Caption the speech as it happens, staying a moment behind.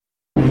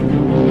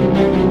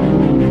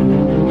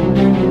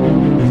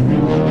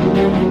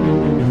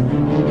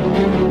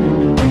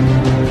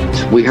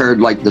we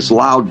heard like this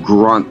loud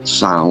grunt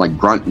sound, like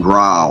grunt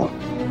growl.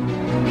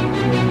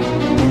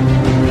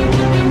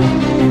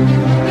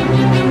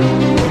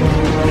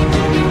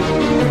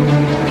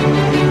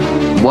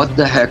 What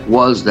the heck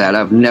was that?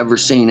 I've never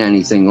seen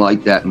anything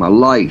like that in my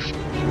life.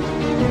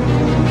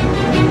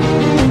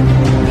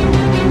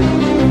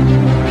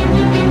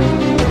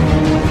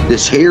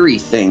 This hairy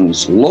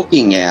thing's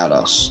looking at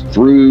us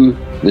through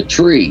the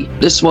tree.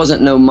 This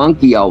wasn't no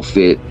monkey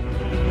outfit.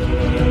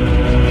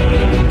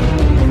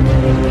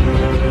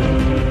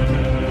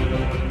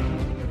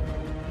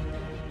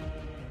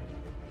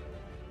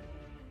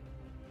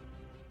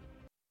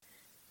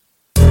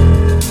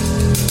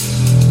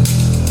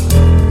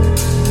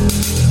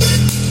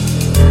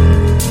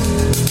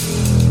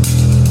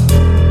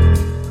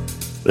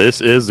 This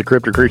is the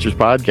Cryptic Creatures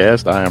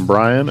Podcast. I am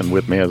Brian, and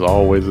with me, as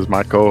always, is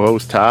my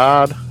co-host,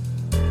 Todd.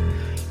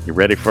 You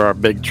ready for our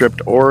big trip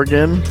to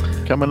Oregon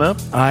coming up?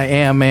 I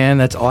am, man.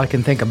 That's all I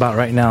can think about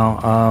right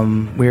now.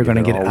 We're going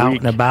to get out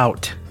and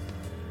about.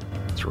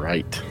 That's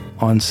right.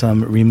 On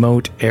some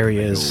remote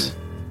areas.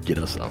 Get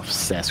us a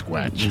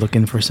Sasquatch.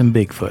 Looking for some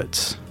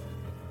Bigfoots.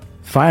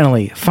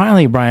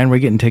 Finally, Brian, we're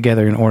getting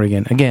together in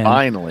Oregon again.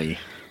 Finally.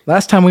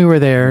 Last time we were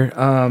there,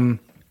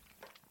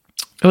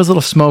 it was a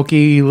little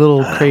smoky, a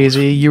little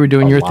crazy. You were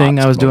doing your thing.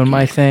 I was doing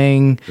my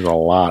thing. There's a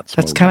lot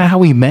smoky. That's kind of how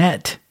we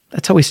met.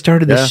 That's how we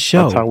started this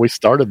show. That's how we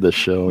started this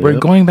show. We're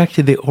going back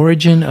to the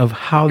origin of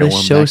how this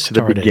show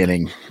started. To the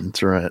beginning.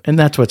 That's right. And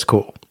that's what's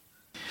cool.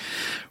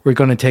 We're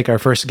going to take our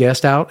first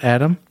guest out,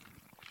 Adam.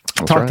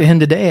 Talked to him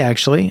today,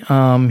 actually.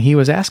 He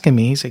was asking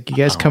me, he's like, you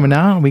guys coming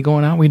out? Are we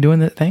going out? Are we doing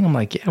that thing? I'm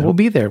like, yeah, we'll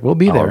be there. We'll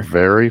be there. Our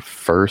very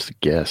first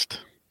guest.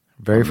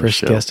 Very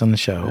first guest on the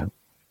show. Yeah.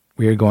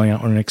 We are going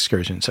out on an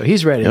excursion. So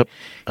he's ready. Yep.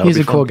 He's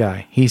a cool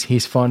guy.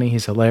 He's funny.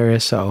 He's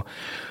hilarious. So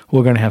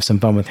we're going to have some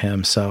fun with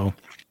him. So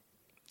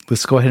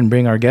let's go ahead and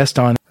bring our guest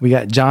on. We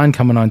got John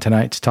coming on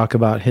tonight to talk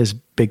about his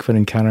Bigfoot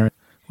encounter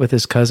with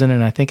his cousin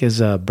and I think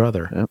his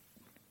brother. Yep.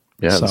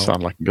 Yeah, that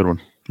sounds like a good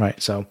one. Right.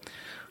 So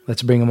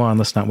let's bring him on.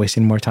 Let's not waste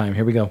any more time.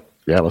 Here we go.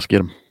 Yeah, let's get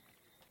him.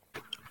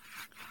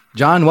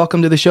 John,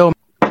 welcome to the show.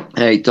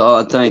 Hey,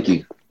 Todd. Thank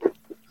you.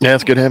 Yeah,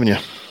 it's good having you.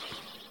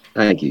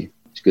 Thank you.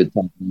 It's good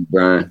talking to you,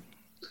 Brian.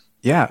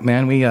 Yeah,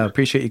 man, we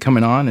appreciate you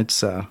coming on.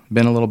 It's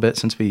been a little bit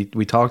since we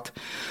talked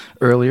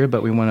earlier,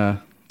 but we want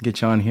to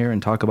get you on here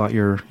and talk about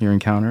your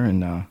encounter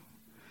and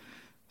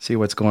see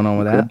what's going on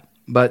with that.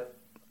 But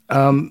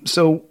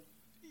so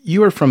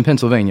you are from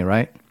Pennsylvania,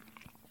 right?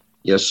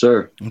 Yes,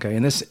 sir. Okay,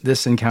 and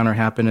this encounter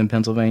happened in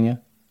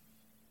Pennsylvania?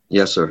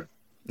 Yes, sir.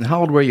 And how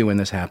old were you when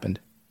this happened?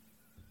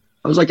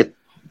 I was like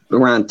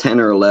around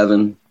 10 or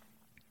 11.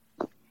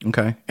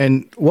 Okay,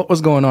 and what was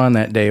going on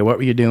that day? What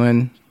were you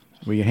doing?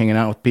 Were you hanging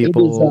out with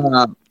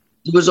people?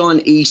 It was on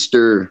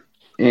Easter,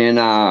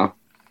 and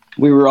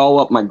we were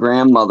all up at my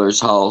grandmother's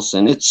house,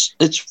 and it's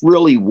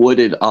really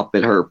wooded up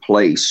at her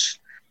place.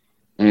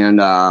 And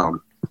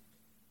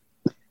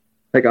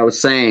like I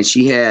was saying,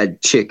 she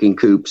had chicken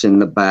coops in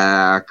the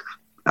back,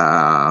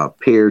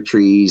 pear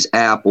trees,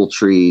 apple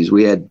trees.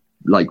 We had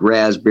like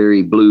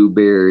raspberry,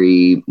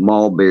 blueberry,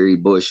 mulberry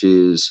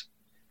bushes,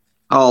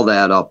 all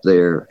that up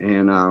there.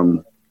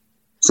 And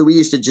so we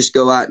used to just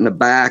go out in the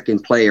back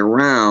and play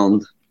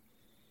around.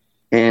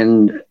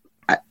 And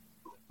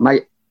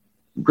my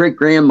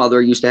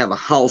great-grandmother used to have a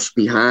house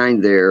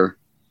behind there.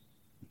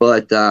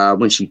 But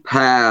when she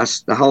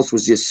passed, the house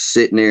was just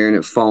sitting there and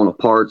it falling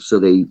apart. So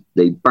they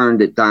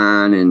burned it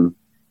down. And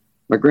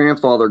my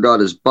grandfather got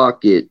his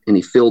bucket and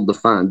he filled the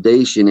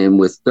foundation in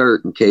with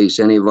dirt in case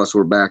any of us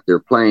were back there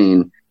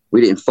playing. We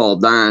didn't fall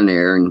down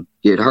there and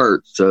get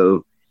hurt.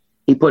 So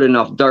he put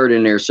enough dirt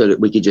in there so that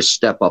we could just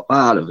step up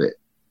out of it.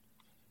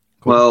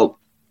 Cool. Well,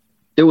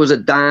 there was a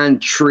dying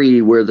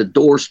tree where the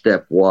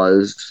doorstep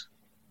was.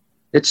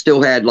 It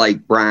still had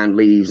like brown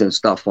leaves and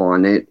stuff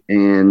on it.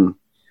 And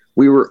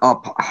we were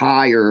up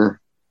higher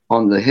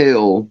on the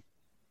hill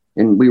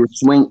and we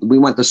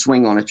went to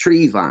swing on a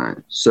tree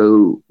vine.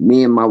 So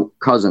me and my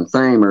cousin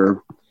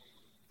Thamer,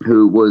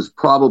 who was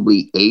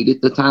probably 8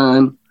 at the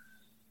time,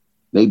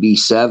 maybe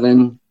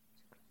 7,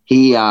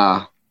 he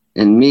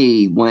and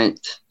me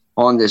went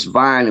on this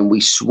vine and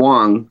we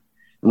swung.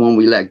 And when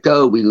we let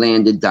go, we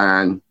landed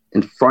down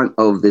in front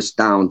of this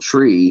down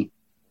tree,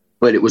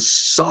 but it was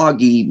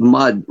soggy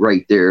mud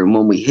right there. And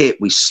when we hit,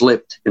 we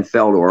slipped and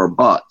fell to our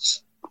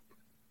butts.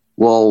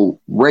 Well,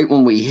 right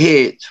when we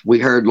hit, we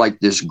heard like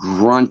this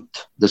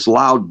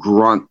loud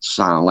grunt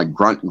sound, like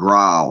grunt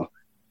growl.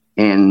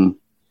 And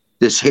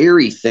this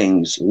hairy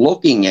thing's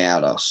looking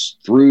at us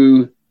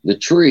through the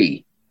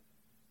tree.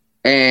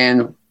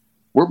 And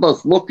we're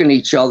both looking at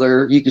each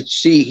other. You could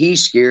see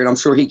he's scared. I'm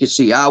sure he could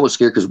see I was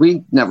scared because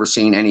we've never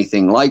seen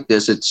anything like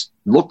this. It's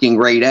looking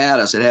right at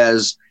us. It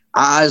has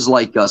eyes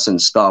like us and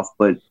stuff,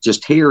 but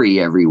just hairy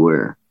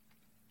everywhere.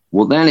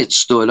 Well, then it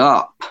stood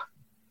up.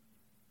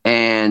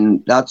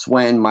 And that's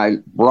when my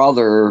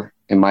brother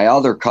and my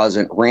other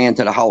cousin ran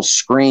to the house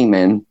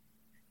screaming.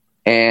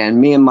 And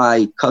me and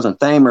my cousin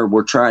Thamer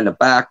were trying to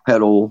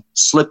backpedal,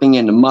 slipping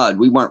in the mud.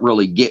 We weren't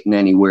really getting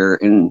anywhere.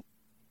 And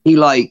he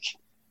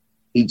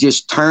he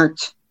just turned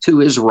to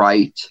his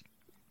right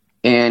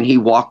and he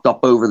walked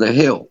up over the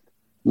hill.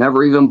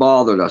 Never even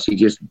bothered us. He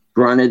just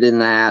grunted in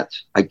that.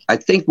 I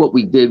think what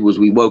we did was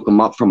we woke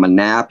him up from a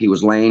nap. He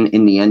was laying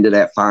in the end of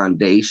that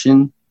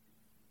foundation.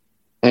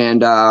 And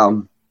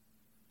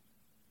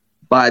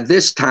by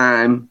this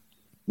time,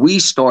 we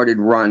started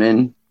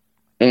running.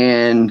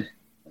 And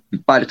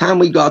by the time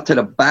we got to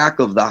the back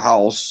of the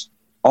house,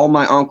 all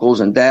my uncles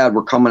and dad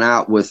were coming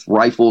out with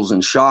rifles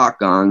and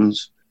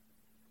shotguns.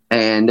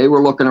 And they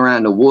were looking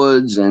around the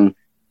woods, and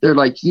they're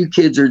like, you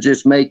kids are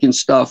just making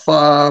stuff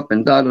up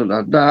and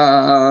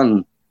da-da-da-da.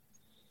 And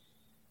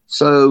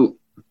so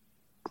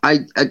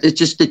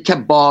it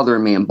kept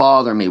bothering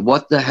me.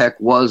 What the heck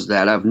was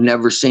that? I've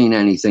never seen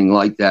anything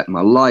like that in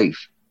my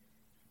life.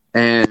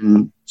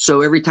 And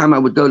so every time I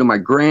would go to my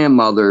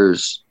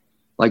grandmother's,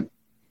 like,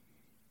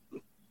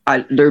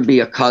 there'd be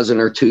a cousin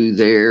or two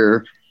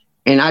there,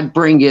 and I'd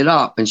bring it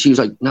up, and she was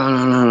like,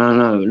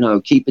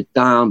 no, keep it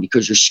down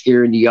because you're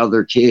scaring the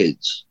other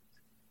kids.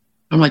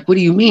 I'm like, what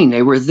do you mean?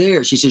 They were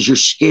there. She says, you're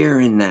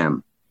scaring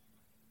them.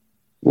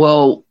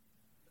 Well,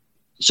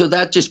 so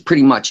that just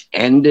pretty much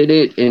ended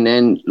it. And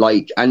then,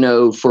 like, I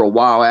know for a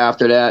while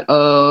after that,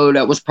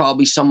 that was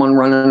probably someone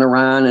running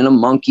around in a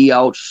monkey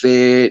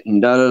outfit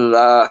and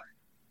da-da-da.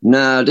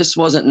 No, this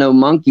wasn't no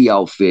monkey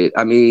outfit.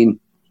 I mean,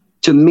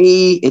 to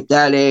me, at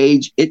that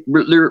age, it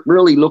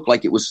really looked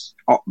like it was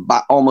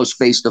almost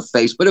face to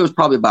face, but it was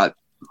probably about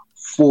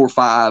 4 or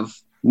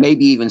 5,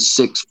 maybe even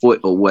 6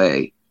 foot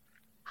away.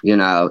 You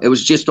know, it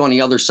was just on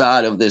the other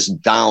side of this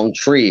down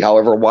tree,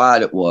 however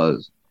wide it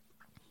was.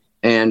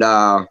 And,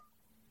 I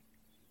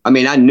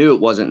mean, I knew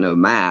it wasn't no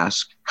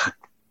mask.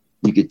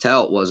 You could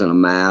tell it wasn't a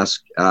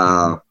mask.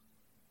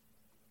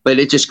 But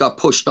it just got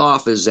pushed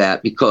off as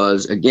that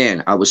because,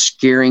 again, I was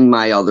scaring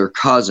my other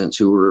cousins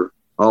who were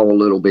all a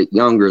little bit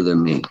younger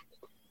than me.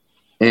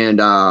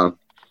 And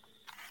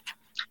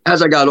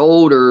as I got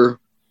older,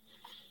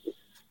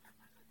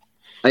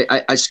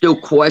 I still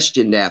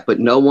questioned that, but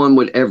no one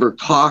would ever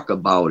talk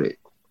about it.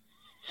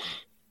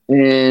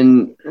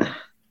 And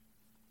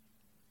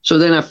so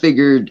then I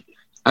figured,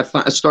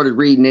 I started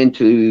reading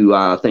into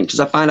things because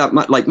I find out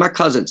my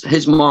cousin's,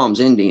 his mom's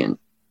Indian.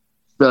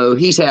 So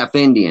he's half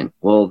Indian.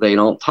 Well, they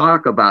don't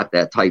talk about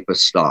that type of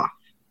stuff,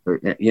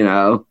 you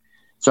know?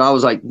 So I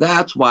was like,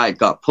 that's why it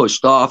got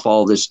pushed off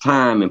all this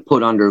time and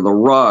put under the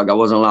rug. I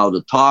wasn't allowed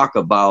to talk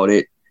about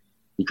it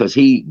because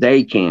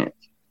they can't.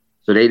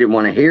 So they didn't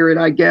want to hear it,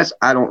 I guess.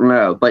 I don't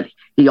know. But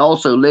he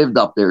also lived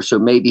up there. So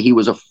maybe he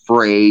was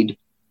afraid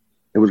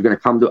it was going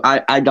to come to,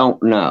 I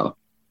don't know.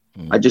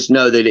 I just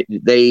know that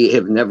they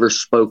have never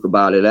spoke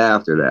about it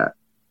after that.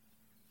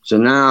 So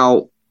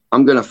now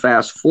I'm going to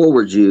fast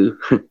forward you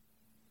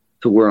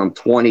to where I'm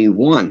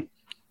 21.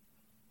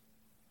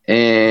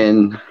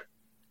 And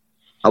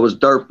I was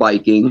dirt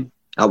biking.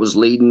 I was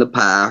leading the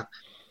pack.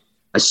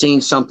 I seen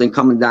something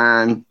coming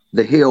down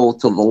the hill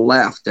to the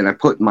left, and I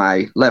put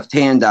my left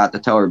hand out to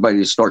tell everybody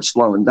to start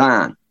slowing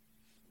down.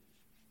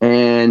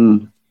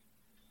 And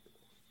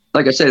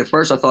like I said, at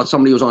first I thought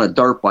somebody was on a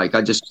dirt bike.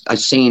 I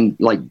seen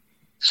like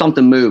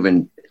something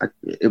moving.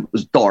 It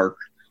was dark.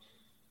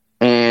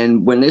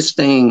 And when this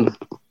thing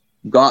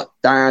got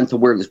down to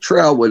where the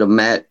trail would have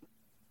met,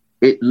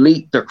 it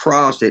leaped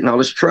across it. Now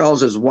this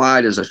trail's as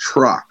wide as a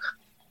truck.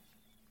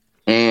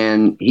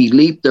 And he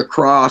leaped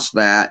across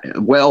that,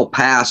 well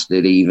past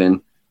it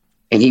even.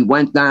 And he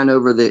went down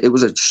over it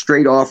was a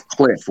straight off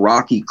cliff,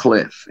 rocky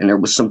cliff. And there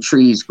was some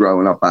trees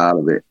growing up out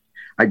of it.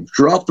 I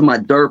dropped my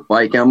dirt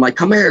bike and I'm like,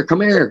 come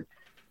here.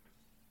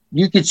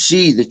 You could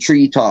see the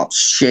treetops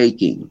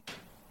shaking.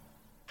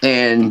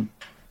 And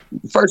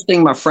the first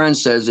thing my friend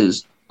says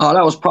is, oh,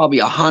 that was probably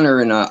a hunter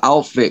in an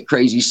outfit,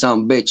 crazy son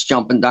of a bitch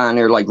jumping down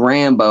there like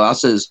Rambo. I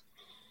says,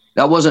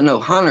 that wasn't no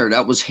hunter.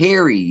 That was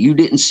Harry. You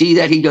didn't see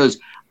that? He goes,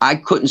 I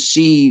couldn't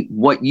see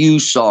what you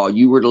saw.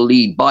 You were the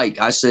lead bike.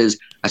 I says,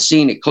 I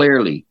seen it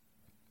clearly.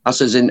 I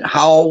says, and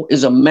how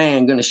is a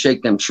man going to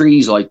shake them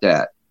trees like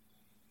that?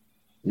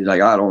 He's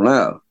like, I don't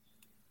know.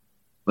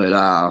 But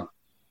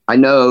I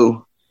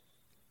know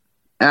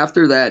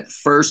after that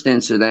first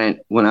incident,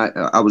 when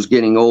I was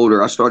getting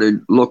older, I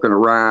started looking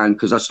around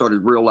because I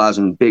started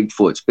realizing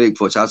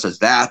Bigfoots. I says,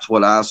 that's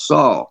what I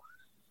saw.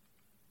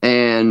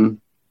 And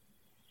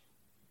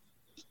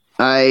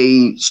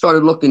I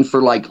started looking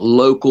for like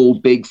local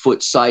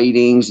Bigfoot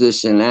sightings,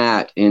 this and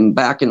that. And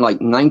back in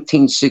like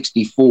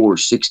 1964,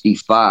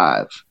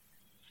 65,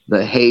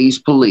 the Hayes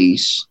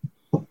police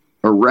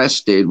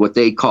arrested what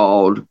they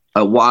called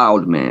a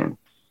wild man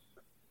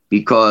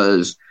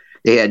because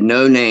they had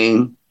no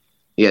name.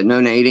 He had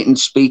no name. He didn't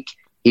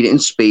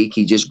speak.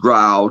 He just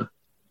growled.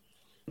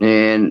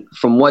 And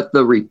from what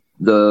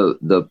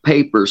the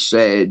paper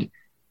said,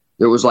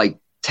 there was like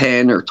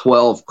 10 or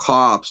 12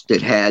 cops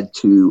that had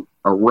to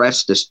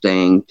arrest this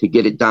thing to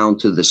get it down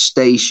to the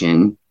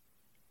station.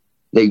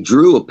 They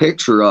drew a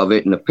picture of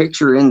it, and the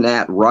picture in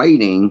that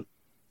writing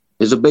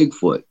is a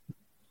Bigfoot.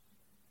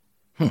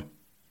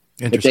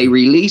 But they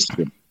released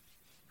it.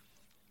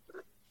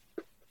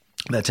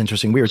 That's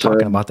interesting. We were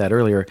talking about that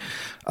earlier.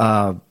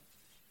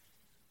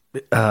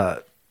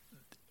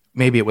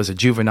 maybe it was a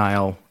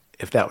juvenile.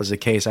 If that was the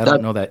case, I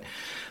don't know that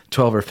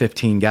 12 or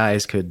 15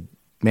 guys could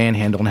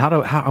manhandle. And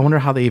I wonder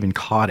how they even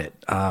caught it.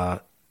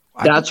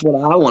 That's what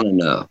I want to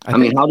know. I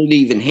mean, how did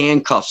even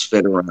handcuffs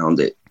fit around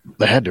it?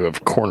 They had to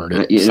have cornered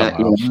it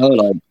somehow.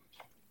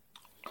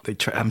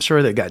 I'm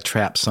sure they got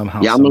trapped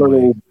somehow. Yeah,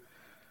 and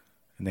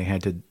they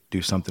had to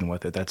do something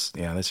with it. That's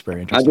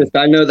very interesting.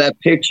 I know that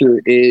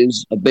picture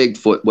is a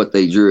Bigfoot, what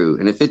they drew.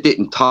 And if it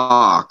didn't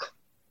talk,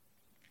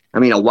 I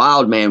mean, a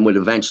wild man would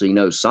eventually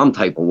know some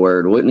type of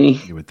word, wouldn't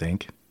he? You would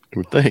think.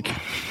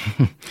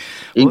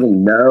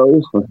 Even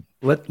know.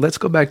 Let's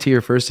go back to your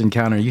first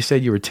encounter. You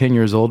said you were 10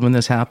 years old when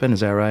this happened.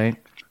 Is that right?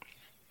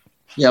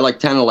 Yeah, like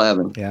 10,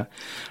 11. Yeah.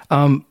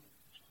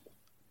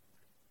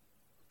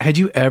 Had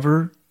you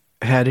ever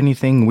had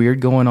anything weird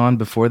going on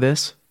before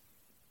this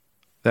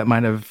that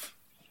might have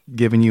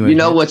given you a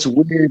hint? What's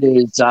weird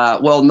is,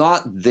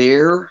 not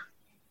there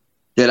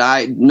that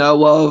I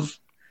know of,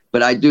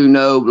 but I do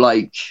know,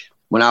 like,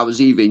 when I was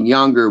even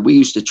younger, we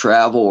used to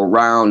travel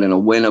around in a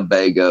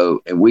Winnebago,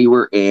 and we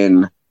were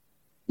in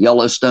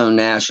Yellowstone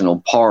National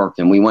Park,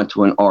 and we went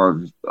to an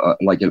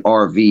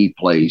RV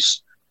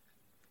place.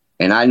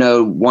 And I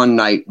know one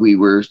night we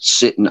were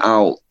sitting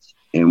out,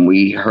 and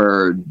we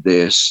heard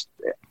this.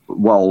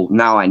 Well,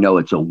 now I know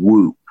it's a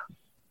whoop.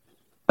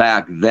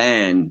 Back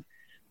then,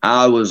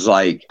 I was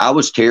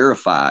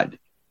terrified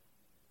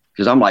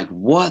because I'm like,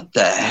 what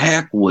the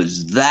heck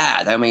was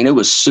that? I mean, it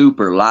was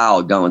super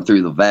loud going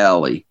through the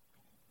valley.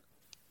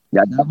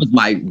 Yeah, that was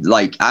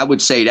I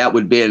would say that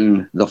would have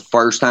been the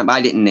first time.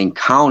 I didn't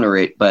encounter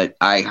it, but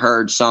I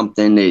heard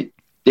something that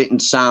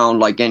didn't sound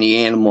like any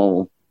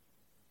animal,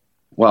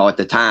 well, at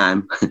the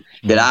time,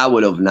 that I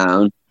would have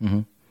known.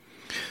 Mm-hmm.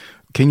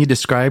 Can you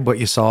describe what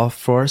you saw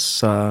for us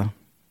from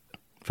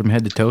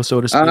head to toe,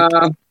 so to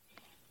speak?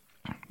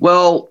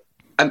 Well,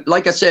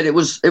 like I said, it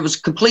was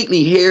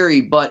completely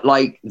hairy, but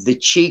like the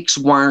cheeks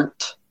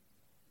weren't.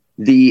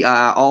 The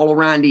all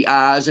around the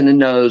eyes and the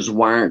nose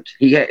weren't.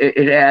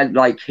 It had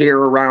like hair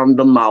around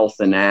the mouth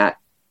and that.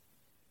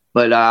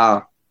 But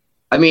I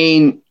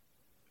mean,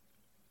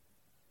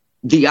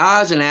 the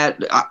eyes and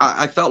that,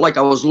 I felt like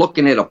I was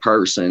looking at a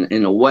person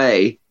in a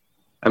way.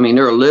 I mean,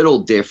 they're a little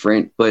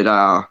different, but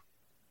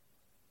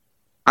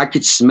I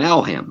could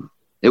smell him.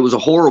 It was a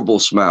horrible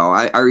smell.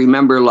 I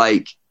remember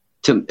I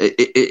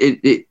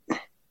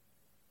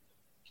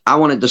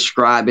want to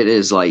describe it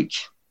as like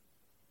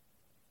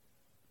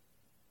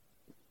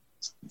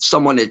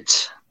someone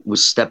that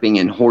was stepping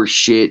in horse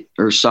shit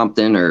or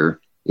something, or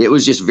it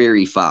was just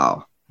very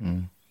foul.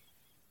 Mm.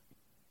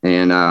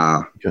 And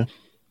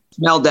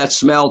smelled that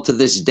smell to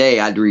this day.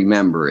 I'd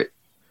remember it.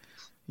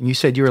 You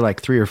said you were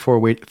like 3 or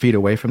 4 feet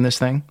away from this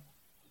thing?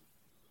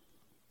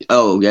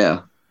 Oh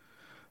yeah.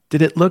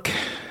 Did it look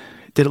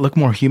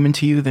more human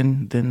to you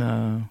than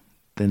a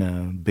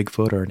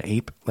Bigfoot or an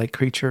ape-like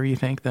creature, you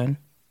think, then?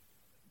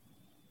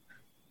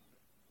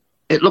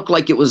 It looked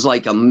like it was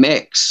like a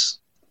mix.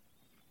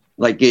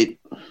 Like it,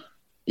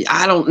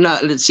 I don't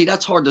know. See,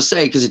 that's hard to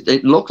say because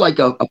it looked like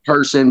a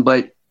person,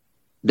 but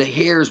the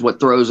hair is what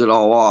throws it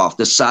all off.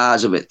 The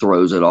size of it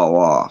throws it all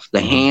off.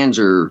 The hands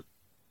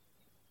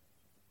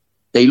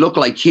they look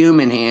like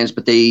human hands,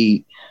 but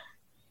I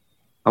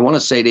want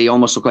to say they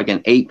almost look like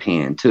an ape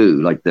hand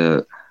too. Like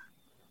the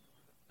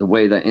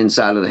way the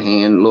inside of the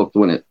hand looked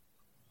when it,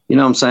 you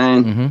know what I'm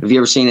saying? Mm-hmm. Have you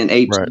ever seen an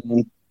ape's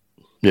hand?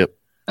 Yep.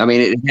 I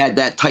mean, it had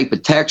that type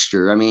of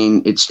texture. I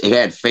mean, it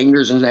had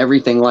fingers and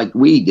everything like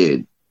we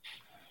did.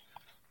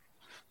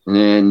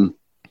 And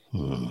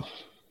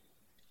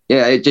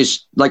yeah, it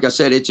just, like I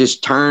said, it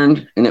just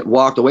turned and it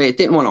walked away. It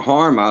didn't want to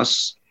harm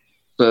us.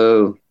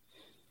 So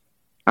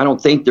I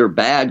don't think they're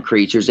bad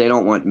creatures. They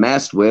don't want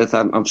messed with.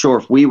 I'm sure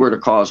if we were to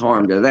cause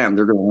harm to them,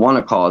 they're going to want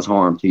to cause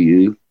harm to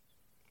you.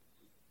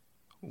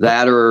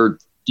 That, or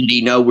did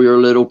he know we were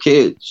little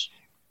kids?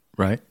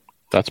 Right.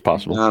 That's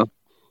possible.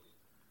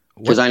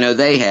 Because I know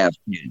they have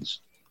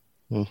kids.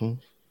 Mm-hmm.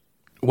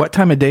 What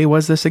time of day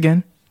was this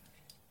again?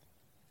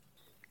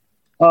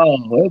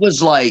 Oh, it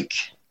was like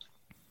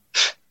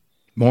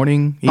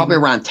morning, probably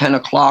around 10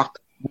 o'clock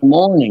in the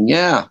morning.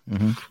 Yeah.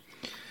 Mm-hmm.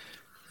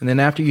 And then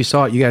after you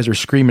saw it, you guys were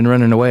screaming,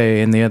 running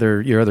away, and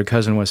your other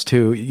cousin was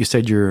too. You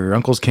said your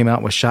uncles came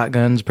out with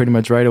shotguns pretty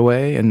much right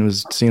away and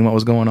was seeing what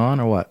was going on,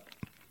 or what?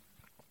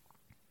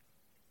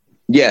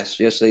 Yes,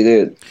 they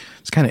did.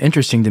 It's kind of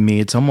interesting to me.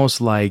 It's almost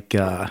like,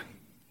 well,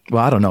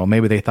 I don't know.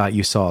 Maybe they thought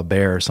you saw a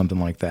bear or something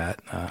like that.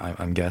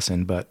 I'm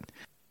guessing,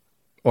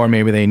 or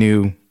maybe they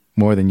knew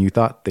more than you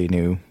thought they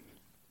knew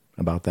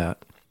about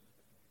that.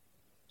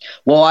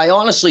 Well, I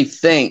honestly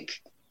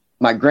think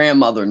my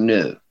grandmother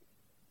knew.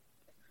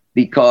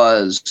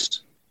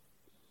 Because,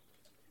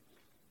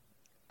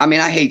 I mean,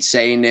 I hate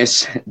saying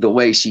this the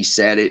way she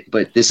said it,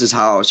 but this is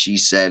how she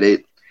said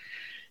it.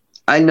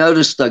 I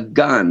noticed a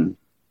gun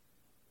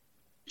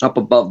up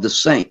above the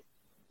sink.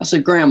 I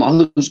said,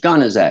 Grandma, whose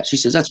gun is that? She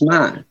says, that's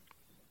mine.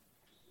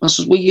 I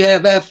says, what do you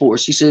have that for?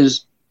 She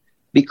says,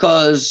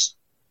 because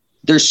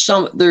there's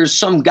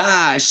some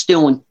guy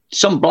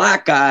some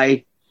black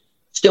guy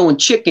stealing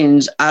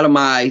chickens out of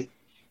my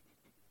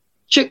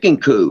chicken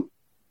coop.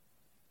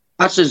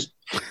 I says,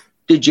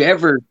 did you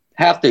ever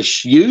have to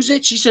use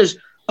it? She says,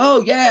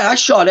 oh, yeah, I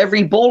shot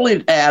every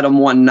bullet at him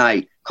one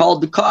night,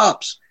 called the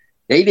cops.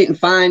 They didn't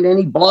find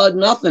any blood,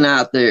 nothing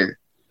out there.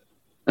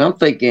 And I'm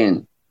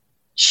thinking,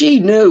 she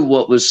knew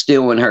what was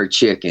stealing her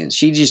chickens.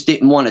 She just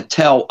didn't want to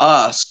tell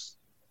us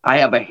I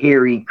have a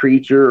hairy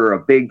creature or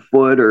a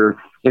Bigfoot,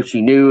 or if she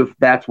knew if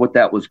that's what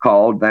that was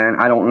called, then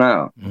I don't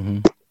know. Mm-hmm.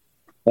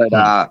 But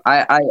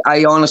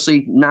I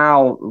honestly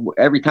now,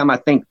 every time I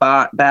think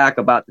back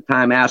about the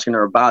time asking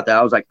her about that,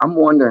 I was like, I'm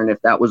wondering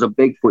if that was a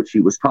Bigfoot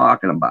she was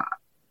talking about.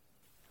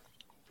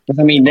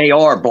 I mean, they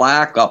are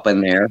black up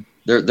in there.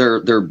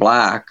 They're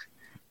black.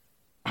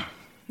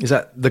 Is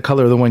that the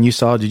color of the one you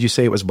saw? Did you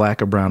say it was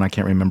black or brown? I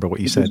can't remember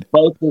what you said.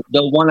 Both.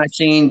 The one I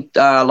seen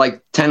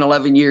like 10,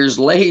 11 years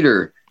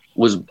later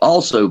was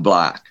also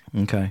black.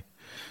 Okay.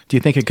 Do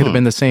you think it could have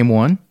been the same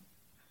one?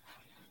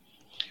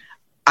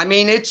 I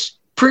mean, it's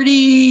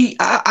pretty.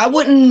 I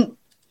wouldn't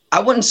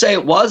say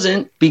it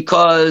wasn't,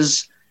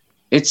 because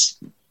it's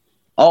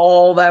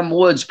all them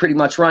woods pretty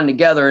much run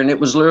together, and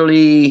it was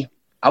literally,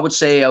 I would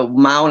say, a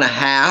mile and a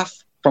half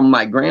from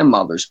my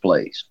grandmother's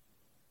place.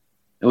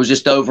 It was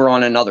just over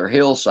on another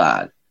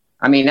hillside.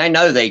 I mean, I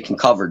know they can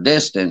cover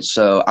distance,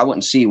 so I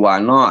wouldn't see why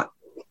not.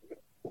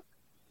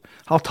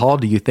 How tall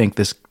do you think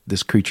this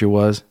creature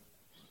was?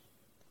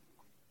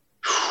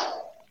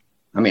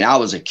 I mean, I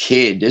was a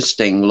kid. This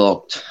thing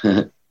looked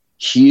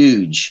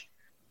huge.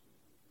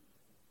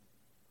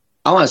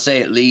 I want to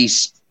say at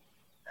least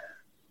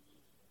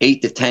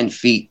 8 to 10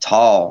 feet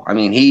tall. I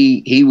mean,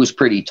 he was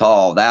pretty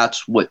tall.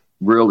 That's what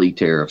really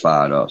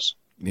terrified us.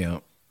 Yeah.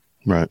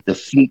 Right. The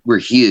feet were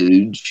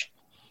huge.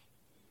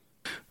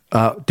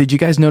 Did you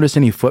guys notice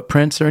any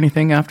footprints or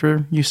anything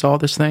after you saw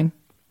this thing?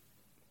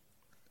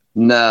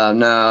 No.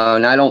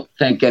 And I don't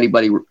think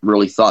anybody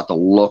really thought to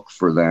look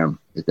for them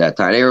at that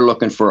time. They were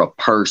looking for a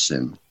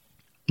person.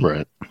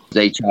 Right.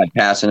 They tried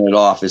passing it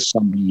off as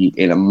somebody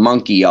in a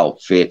monkey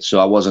outfit, so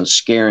I wasn't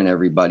scaring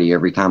everybody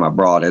every time I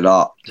brought it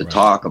up to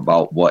talk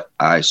about what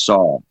I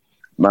saw.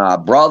 My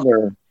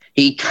brother,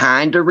 he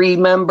kind of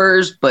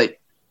remembers, but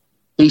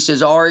he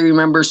says, all I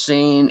remember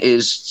seeing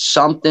is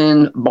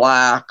something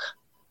black.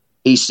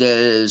 He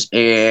says,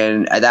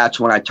 and that's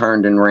when I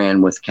turned and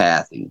ran with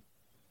Kathy.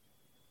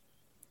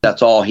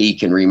 That's all he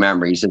can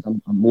remember. He says,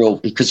 I'm real,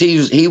 because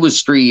he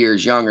was 3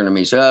 years younger than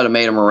me, so I'd have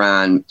made him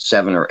around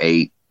 7 or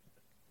 8.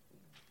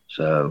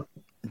 So,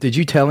 did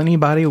you tell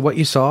anybody what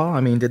you saw?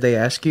 I mean, did they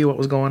ask you what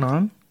was going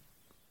on?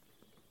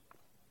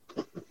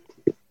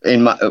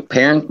 In my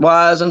parent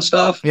wise and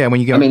stuff? Yeah,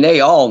 when you go. I mean, they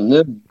all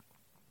knew.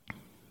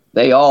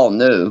 They all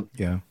knew.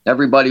 Yeah.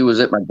 Everybody was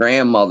at my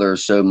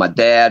grandmother's. So my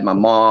dad, my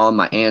mom,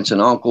 my aunts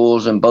and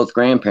uncles, and both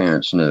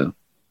grandparents knew.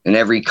 And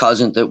every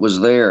cousin that was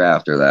there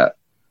after that.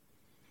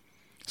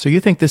 So you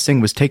think this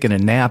thing was taking a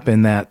nap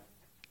in that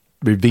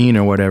ravine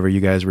or whatever you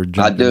guys were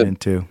jumping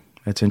into?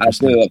 That's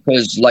interesting. I do,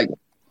 because like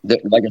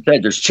I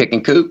said, there's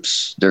chicken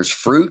coops, there's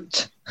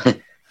fruit.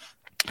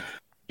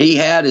 He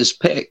had his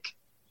pick.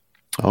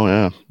 Oh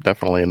yeah,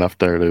 definitely enough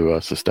there to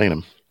sustain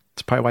him.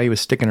 That's probably why he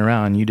was sticking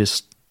around.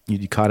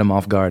 You caught him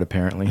off guard,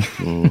 apparently.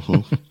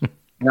 Mm-hmm.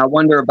 And I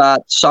wonder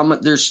about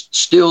there's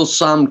still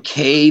some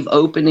cave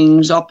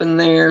openings up in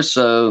there.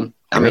 So,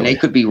 I mean, they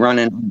could be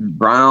running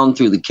underground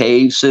through the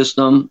cave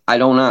system. I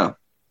don't know.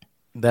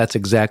 That's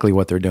exactly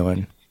what they're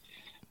doing.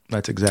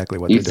 That's exactly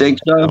what they're doing. You think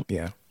so?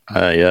 Yeah.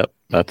 Yep.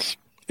 That's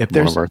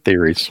one of our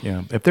theories.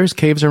 Yeah. If there's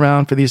caves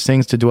around for these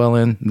things to dwell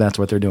in, that's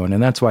what they're doing.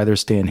 And that's why they're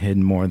staying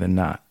hidden more than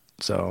not.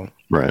 So.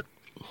 Right.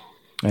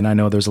 And I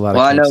know there's a lot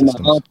of I know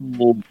systems my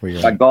uncle,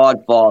 my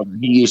godfather,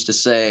 he used to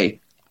say,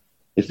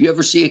 if you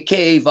ever see a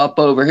cave up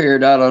over here,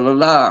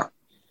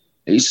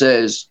 he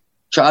says,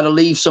 try to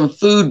leave some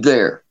food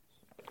there.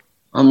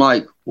 I'm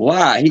like,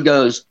 why? He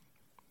goes,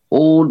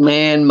 old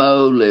man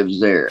Mo lives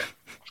there.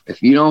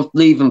 If you don't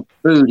leave him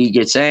food, he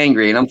gets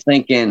angry. And I'm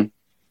thinking,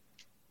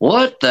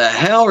 what the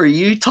hell are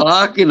you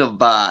talking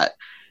about?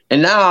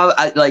 And now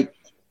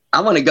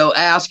I want to go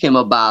ask him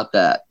about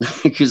that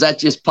because that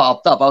just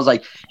popped up. I was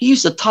like, he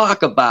used to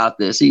talk about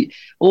this.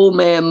 Old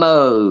man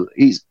Mo,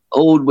 he's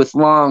old with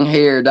long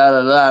hair, And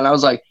I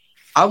was like,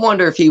 I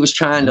wonder if he was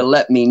trying to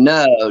let me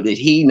know that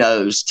he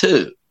knows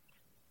too,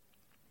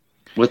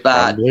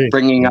 without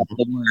bringing up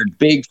the word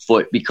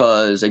Bigfoot.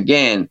 Because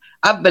again,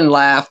 I've been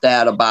laughed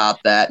at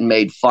about that and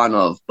made fun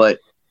of. But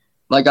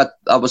like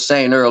I was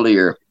saying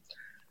earlier,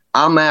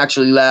 I'm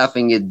actually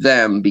laughing at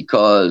them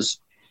because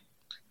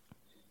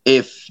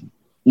if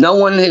no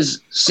one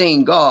has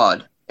seen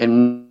God,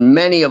 and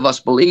many of us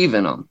believe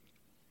in him.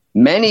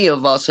 Many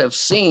of us have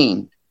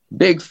seen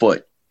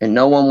Bigfoot, and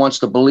no one wants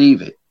to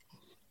believe it.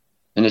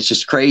 And it's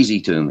just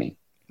crazy to me.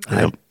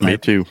 Yep, me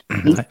too.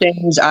 These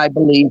things, I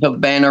believe,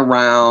 have been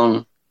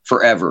around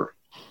forever,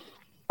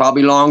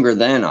 probably longer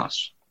than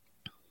us.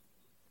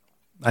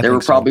 They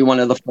were probably one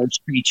of the first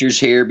creatures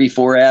here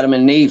before Adam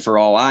and Eve, for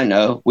all I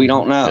know. We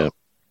don't know.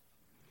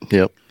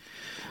 Yep.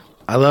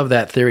 I love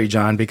that theory,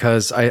 John,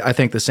 because I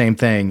think the same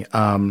thing.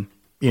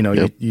 You know,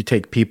 Yep. you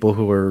take people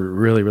who are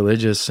really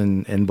religious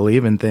and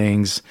believe in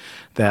things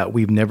that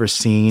we've never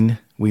seen,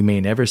 we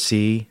may never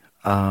see,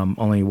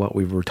 only what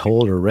we were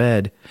told or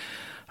read.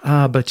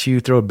 But you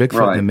throw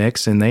Bigfoot in the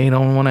mix and they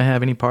don't want to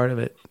have any part of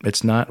it.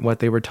 It's not what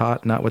they were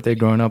taught, not what they've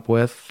grown up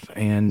with.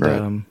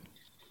 And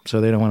so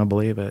they don't want to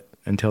believe it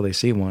until they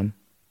see one.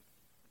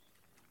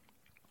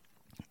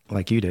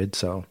 Like you did,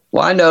 so.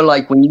 Well, I know,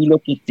 like, when you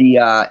look at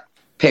the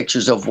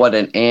pictures of what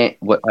I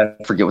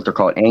forget what they're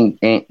called,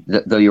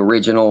 the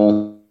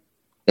original,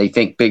 they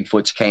think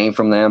Bigfoots came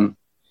from them,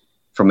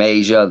 from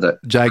Asia. The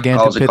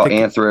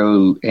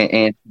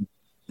Gigantopithecus.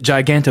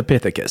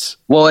 Gigantopithecus.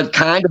 Well, it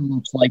kind of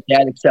looks like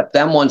that, except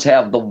them ones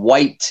have the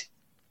white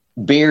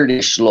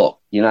beardish look.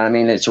 You know what I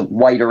mean? It's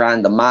white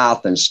around the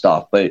mouth and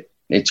stuff, but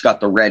it's got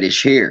the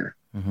reddish hair.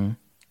 Mm-hmm.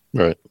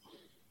 Right.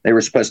 They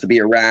were supposed to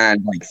be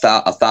around like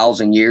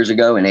 1,000 years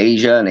ago in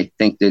Asia, and they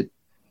think that.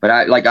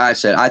 But like I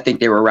said, I think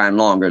they were around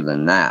longer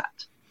than that.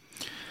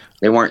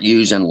 They weren't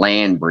using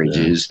land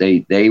bridges.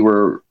 Yeah. They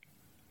were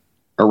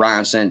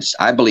around since,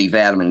 I believe,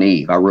 Adam and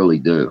Eve. I really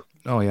do.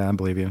 Oh yeah, I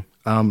believe you.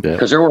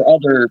 Because there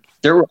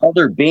were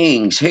other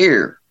beings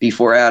here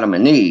before Adam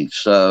and Eve.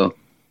 So,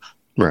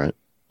 right.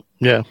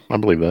 Yeah, I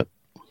believe that.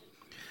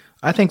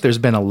 I think there's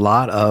been a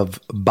lot of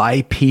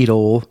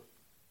bipedal,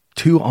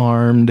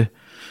 two-armed,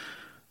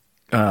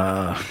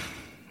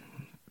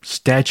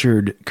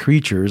 statured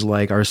creatures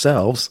like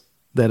ourselves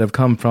that have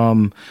come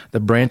from the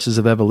branches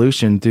of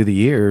evolution through the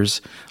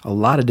years, a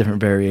lot of different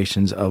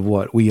variations of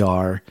what we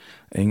are,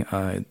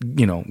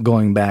 you know,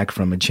 going back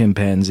from a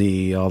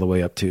chimpanzee all the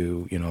way up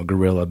to, you know,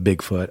 gorilla,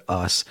 Bigfoot,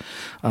 us.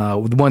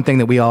 One thing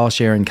that we all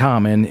share in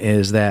common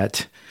is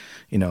that,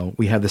 you know,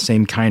 we have the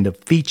same kind of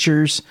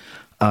features.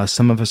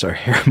 Some of us are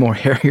more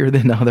hairier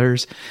than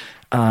others,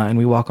 and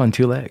we walk on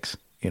two legs,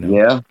 you know?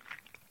 Yeah.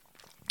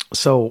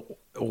 So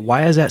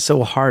why is that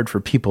so hard for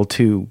people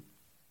to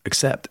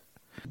accept?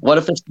 What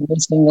if it's the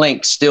missing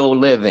link still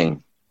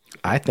living?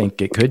 I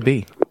think it could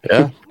be.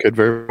 Yeah, could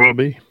very well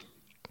be.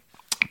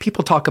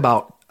 People talk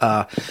about,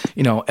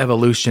 you know,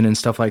 evolution and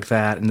stuff like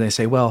that. And they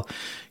say, well,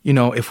 you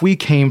know, if we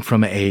came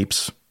from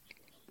apes,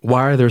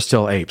 why are there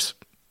still apes?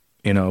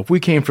 You know, if we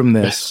came from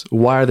this,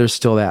 why are there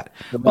still that?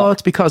 Well,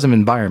 it's because of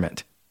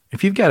environment.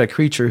 If you've got a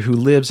creature who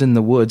lives in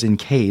the woods in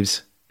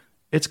caves,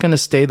 it's going to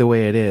stay the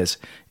way it is.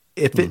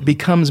 If it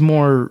becomes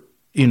more,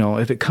 you know,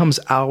 if it comes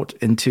out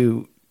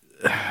into,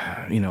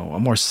 you know, a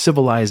more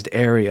civilized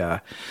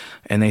area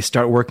and they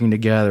start working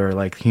together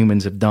like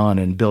humans have done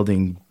and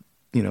building,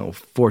 you know,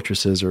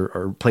 fortresses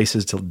or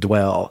places to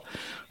dwell,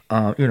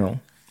 you know,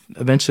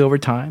 eventually over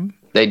time,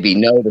 they'd be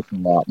noticed a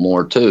lot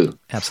more too.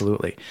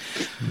 Absolutely.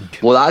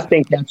 Well, I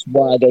think that's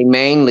why they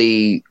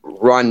mainly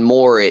run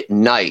more at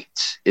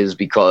night, is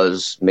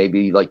because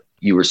maybe, like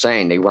you were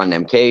saying, they run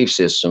them cave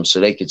systems so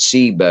they could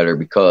see better,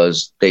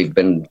 because they've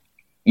been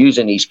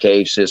using these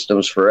cave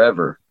systems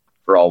forever,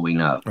 for all we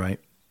know. Right.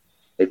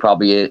 They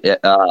probably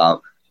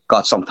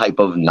got some type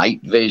of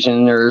night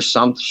vision or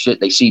some shit.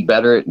 They see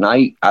better at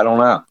night. I don't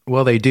know.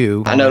 Well, they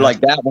do. I know, like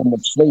that one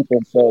was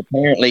sleeping, so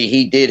apparently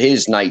he did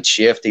his night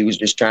shift. He was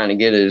just trying to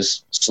get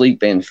his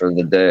sleep in for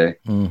the day.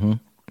 Mm-hmm.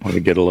 Want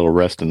to get a little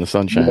rest in the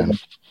sunshine.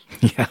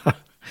 Yeah.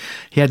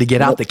 He had to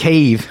get out the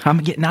cave. I'm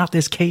getting out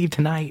this cave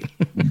tonight.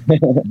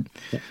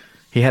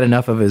 He had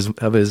enough of his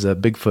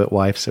Bigfoot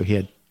wife, so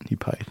he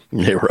probably.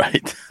 Yeah,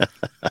 right.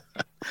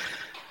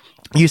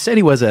 You said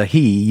he was a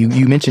he.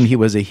 You mentioned he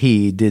was a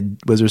he.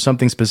 Was there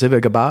something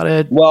specific about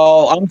it?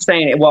 Well, I'm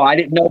saying, well, I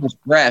didn't know it was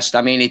breast.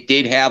 I mean, it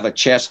did have a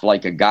chest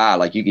like a guy.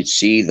 Like you could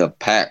see the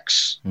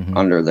pecs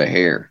under the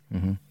hair.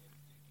 Mm-hmm.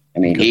 I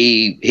mean,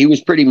 he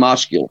was pretty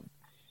muscular.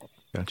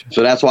 Gotcha.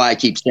 So that's why I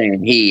keep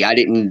saying he. I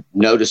didn't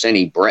notice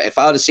any breast. If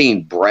I would have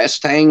seen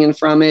breast hanging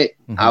from it,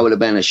 I would have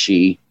been a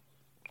she.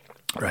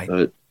 Right.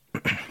 But,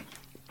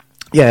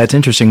 yeah, it's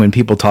interesting when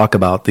people talk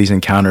about these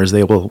encounters.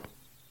 They will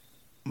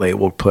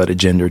put a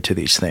gender to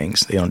these things.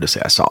 They don't just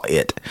say, I saw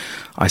it.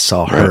 I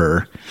saw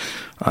her.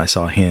 I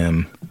saw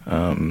him.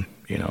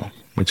 You know,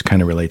 which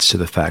kind of relates to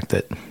the fact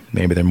that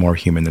maybe they're more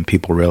human than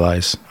people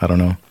realize. I don't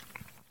know.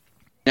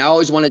 I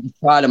always wanted to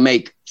try to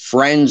make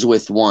friends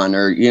with one,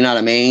 or, you know what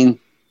I mean?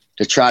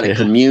 To try to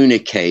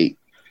communicate.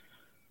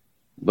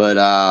 But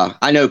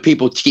I know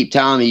people keep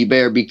telling me, you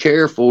better be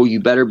careful. You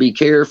better be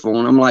careful.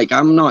 And I'm like,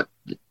 I'm not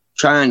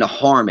trying to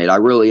harm it. I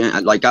really,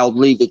 like, I'll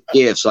leave it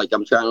gifts. Like,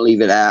 I'm trying to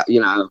leave it out, you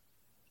know.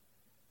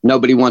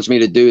 Nobody wants me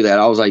to do that.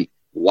 I was like,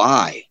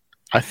 why?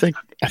 I think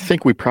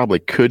we probably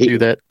could do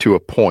that to a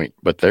point,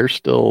 but they're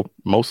still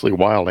mostly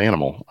wild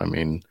animal. I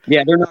mean,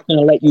 yeah, they're not going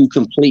to let you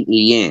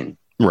completely in.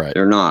 Right.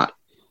 They're not.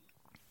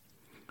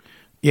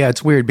 Yeah,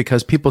 it's weird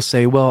because people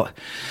say, well,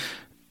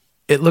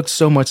 it looks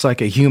so much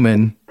like a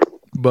human,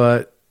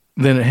 but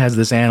then it has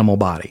this animal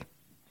body.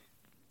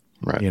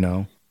 Right. You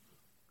know?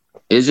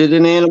 Is it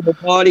an animal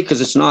body?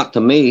 Because it's not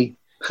to me.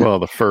 Well,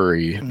 the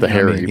hairy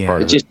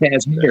part it of just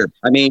has hair.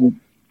 I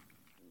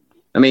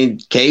mean,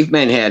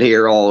 cavemen had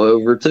hair all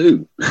over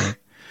too.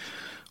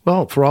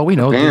 Well, for all we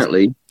know,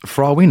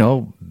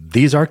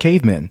 these are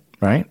cavemen,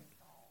 right?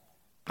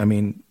 I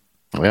mean,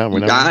 for all we know, these are cavemen. Yeah,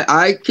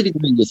 I could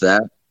agree with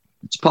that.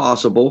 It's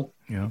possible.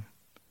 Yeah.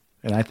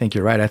 And I think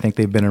you're right. I think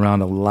they've been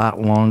around a lot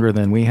longer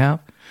than we have.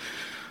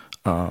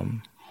 A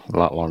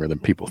lot longer than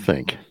people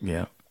think.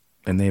 Yeah.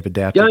 And they've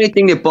adapted. The only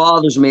thing that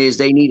bothers me is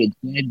they need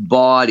a dead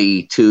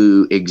body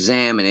to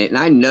examine it. And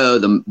I know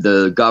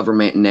the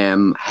government and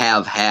them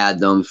have had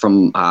them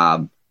from,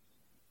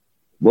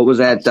 what was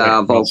that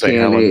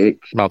volcanic?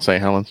 Mount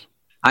St. Helens.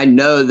 I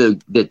know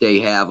that they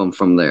have them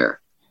from there.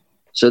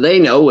 So they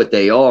know what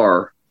they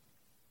are.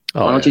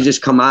 Why don't you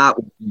just come out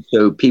with them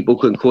so people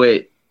can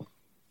quit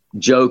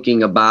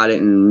joking about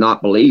it and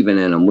not believing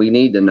in them? We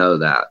need to know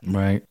that.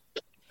 Right.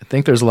 I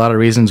think there's a lot of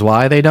reasons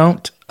why they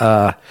don't.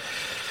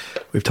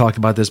 We've talked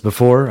about this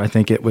before. I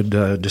think it would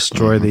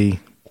destroy the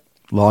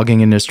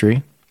logging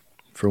industry,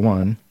 for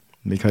one,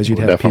 because you'd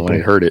have definitely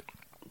people hurt it.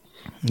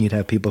 You'd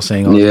have people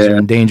saying, "Oh, these are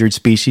endangered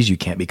species. You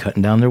can't be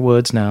cutting down their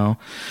woods now."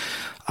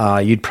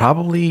 You'd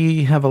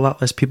probably have a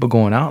lot less people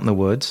going out in the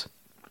woods,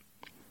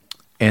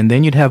 and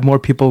then you'd have more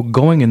people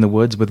going in the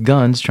woods with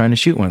guns trying to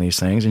shoot one of these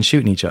things and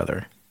shooting each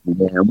other.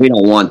 Yeah, we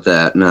don't want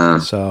that. No.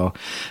 So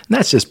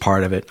that's just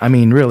part of it. I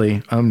mean,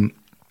 really.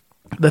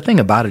 The thing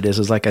about it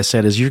is like I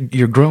said, is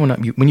you're growing up.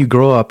 When you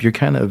grow up, you're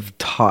kind of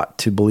taught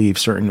to believe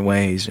certain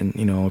ways, and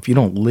if you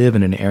don't live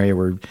in an area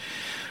where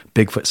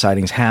Bigfoot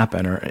sightings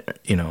happen, or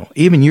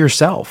even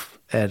yourself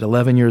at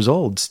 11 years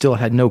old still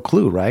had no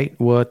clue, right,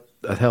 what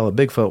the hell a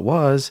Bigfoot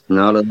was.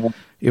 Not at all.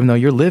 Even though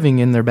you're living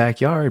in their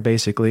backyard,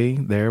 basically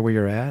there where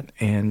you're at,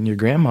 and your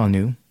grandma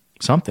knew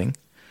something,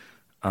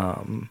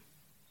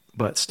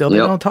 but still they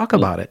don't talk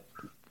about it.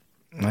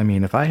 I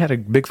mean, if I had a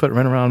Bigfoot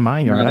run around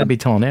my yard, I'd be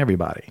telling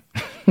everybody.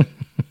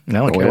 I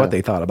don't care what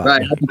they thought about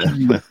it.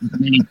 Right. As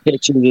many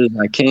pictures as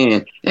I can.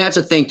 And that's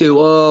the thing, too.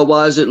 Oh,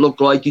 why does it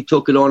look like you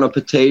took it on a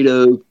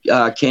potato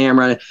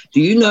camera?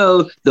 Do you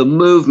know the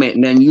movement?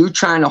 And then you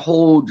trying to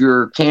hold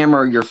your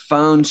camera or your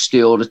phone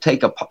still to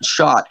take a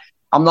shot.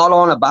 I'm not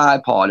on a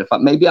bipod.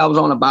 Maybe I was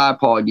on a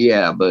bipod,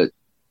 yeah, but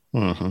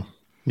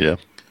yeah.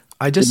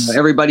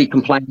 Everybody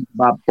complains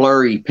about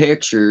blurry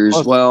pictures.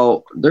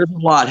 Well, there's a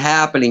lot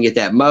happening at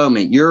that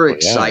moment. You're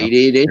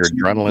excited. Your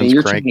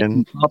adrenaline's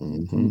cranking.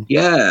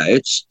 Yeah,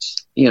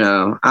 it's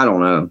I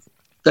don't know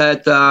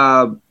that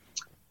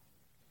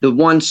the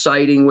one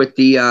sighting with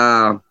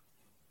the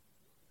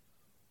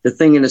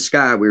thing in the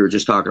sky we were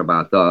just talking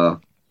about,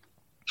 the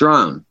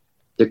drone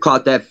that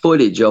caught that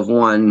footage of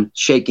one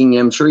shaking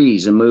them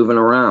trees and moving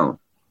around.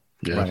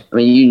 Yeah, right. I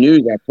mean, you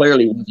knew that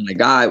clearly it wasn't a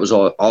guy; it was an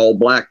all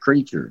black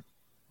creature.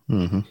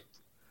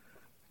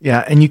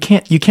 Yeah, and you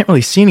can't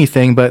really see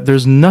anything, but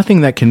there's nothing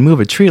that can move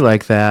a tree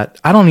like that.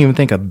 I don't even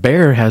think a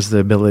bear has the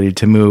ability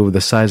to move the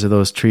size of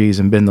those trees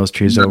and bend those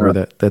trees over.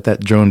 That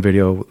drone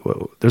video.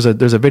 There's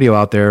a video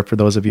out there for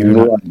those of you who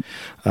know,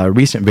 a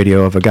recent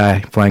video of a guy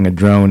flying a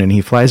drone, and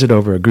he flies it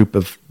over a group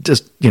of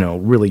just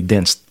really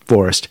dense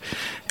forest,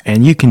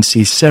 and you can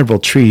see several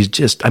trees.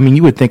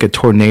 You would think a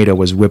tornado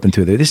was whipping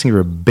through there. These things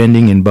were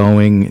bending and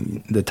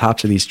bowing the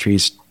tops of these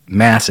trees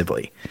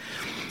massively.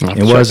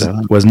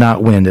 It was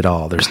not wind at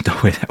all. There's no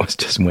way that was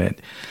just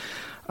wind.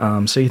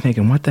 So you're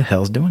thinking, what the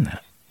hell's doing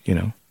that?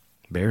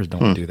 Bears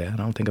don't do that. I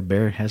don't think a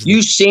bear has.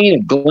 You seen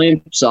a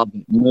glimpse of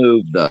it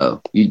move,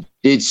 though. You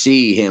did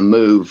see him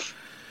move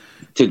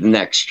to the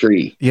next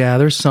tree. Yeah,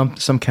 there's some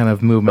kind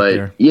of movement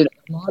there. A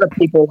lot of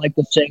people like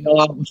to say,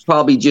 "Oh, it was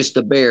probably just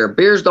a bear."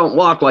 Bears don't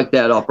walk like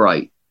that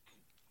upright.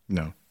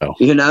 No.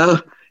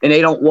 And they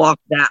don't walk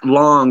that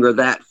long or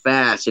that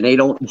fast, and they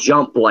don't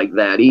jump like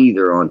that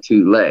either on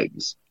two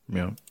legs.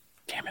 Yeah.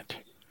 Damn it.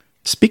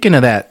 Speaking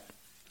of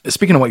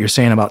what you're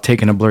saying about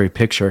taking a blurry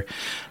picture,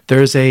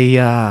 there's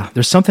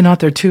something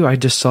out there too. I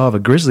just saw of a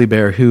grizzly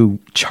bear who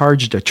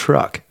charged a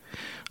truck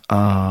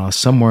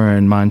somewhere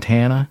in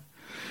Montana.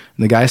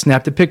 And the guy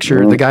snapped a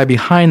picture. The guy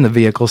behind the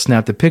vehicle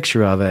snapped a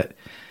picture of it.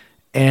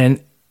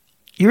 And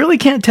you really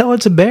can't tell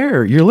it's a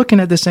bear. You're looking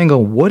at this thing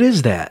going, what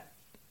is that?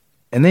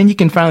 And then you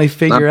can finally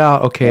figure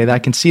out, okay, I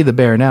can see the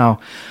bear now.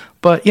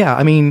 But yeah,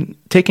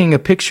 taking a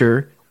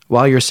picture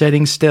while you're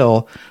sitting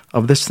still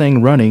of this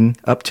thing running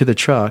up to the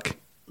truck,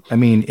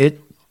 it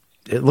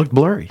looked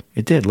blurry.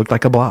 It did look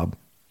like a blob.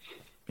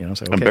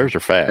 And bears are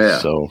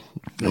fast, so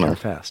they're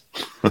fast.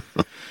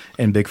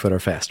 And Bigfoot are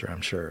faster,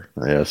 I'm sure.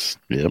 Yes.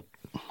 Yep.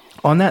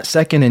 On that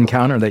second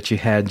encounter that you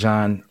had,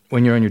 John,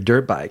 when you're on your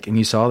dirt bike and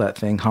you saw that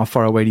thing, how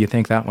far away do you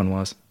think that one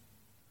was?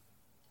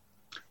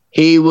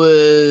 It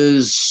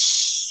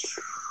was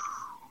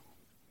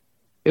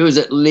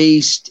at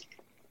least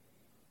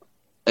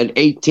an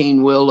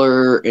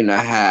 18-wheeler and a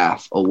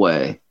half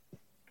away.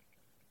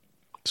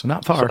 So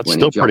not far. That's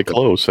still pretty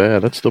close. Yeah,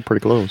 that's still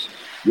pretty close.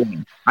 Yeah.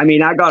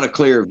 I got a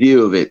clear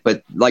view of it,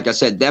 but like I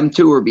said, them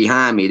two were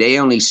behind me. They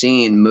only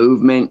seen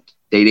movement.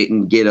 They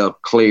didn't get a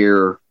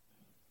clear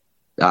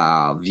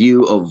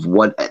view of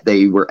what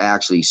they were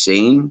actually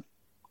seeing.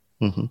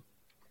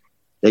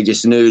 They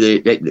just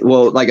knew that,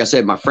 like I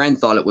said, my friend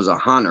thought it was a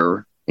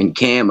hunter in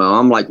camo.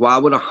 I'm like, why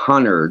would a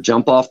hunter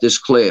jump off this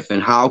cliff,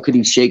 and how could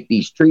he shake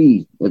these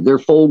trees? They're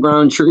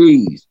full-grown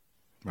trees.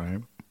 Right.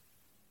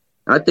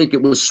 I think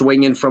it was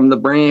swinging from the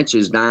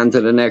branches down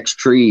to the next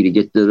tree to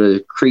get to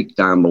the creek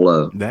down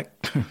below.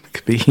 That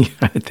could be.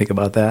 I didn't think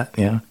about that.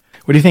 Yeah.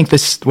 What do you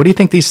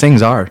think these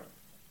things are?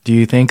 Do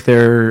you think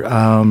they're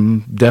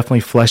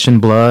definitely flesh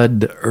and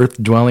blood,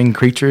 earth-dwelling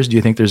creatures? Do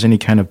you think there's any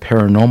kind of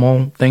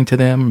paranormal thing to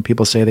them?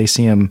 People say they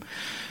see them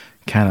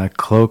kind of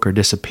cloak or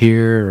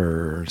disappear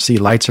or see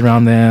lights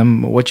around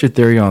them. What's your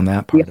theory on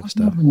that part of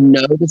stuff? I've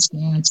noticed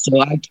that.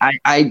 So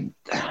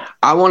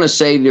I want to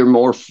say they're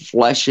more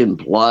flesh and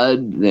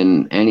blood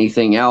than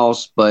anything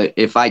else. But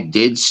if I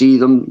did see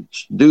them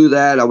do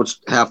that, I would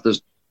have to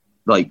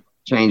like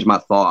change my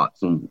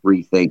thoughts and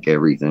rethink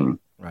everything.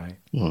 Right.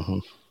 Mm-hmm.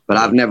 But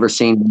I've never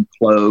seen them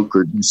cloak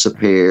or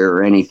disappear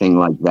or anything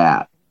like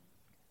that.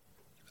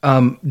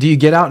 Do you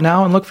get out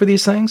now and look for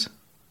these things?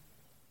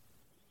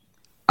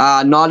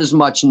 Not as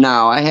much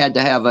now. I had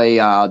to have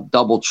a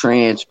double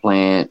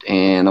transplant,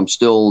 and I'm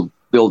still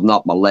building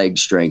up my leg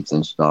strength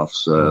and stuff.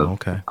 So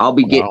okay. I'll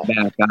be getting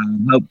back.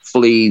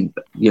 Hopefully,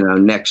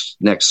 next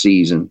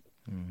season.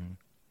 Mm-hmm.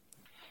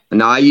 And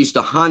now I used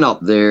to hunt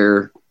up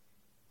there.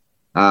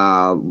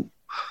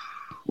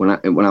 When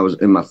I was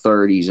in my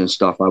 30s and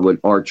stuff, I would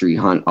archery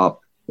hunt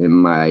up in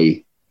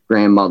my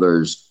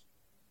grandmother's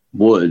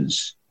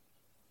woods,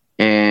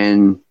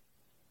 and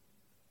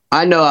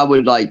I know I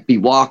would like be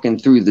walking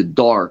through the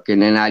dark, and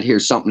then I'd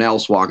hear something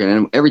else walking,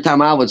 and every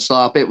time I would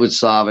stop, it would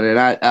stop, and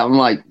I'm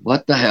like,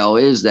 what the hell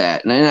is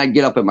that? And then I'd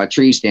get up at my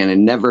tree stand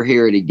and never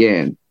hear it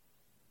again.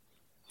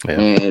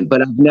 Yeah.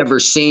 But I've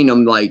never seen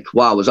them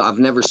I've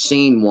never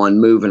seen one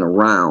moving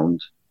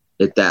around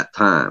at that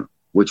time,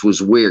 which was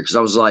weird because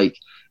I was like,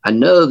 I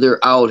know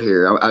they're out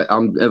here.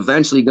 I'm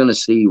eventually going to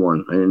see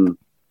one, and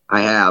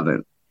I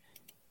haven't.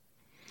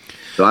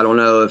 So I don't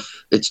know if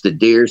it's the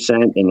deer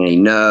scent and they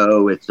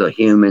know it's a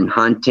human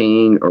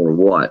hunting or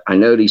what. I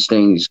know these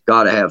things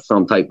got to have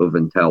some type of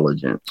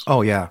intelligence.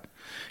 Oh, yeah.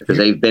 Because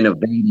they've been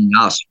evading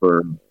us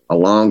for a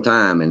long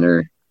time, and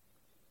they're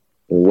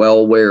well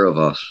aware of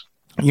us.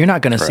 You're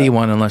not going to see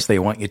one unless they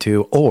want you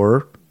to,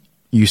 or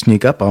you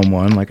sneak up on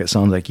one like it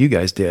sounds like you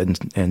guys did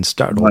and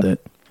startled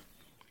it.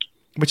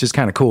 Which is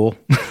kind of cool,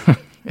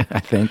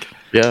 I think.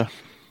 Yeah.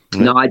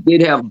 No, I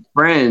did have a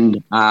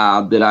friend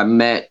that I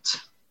met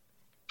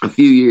a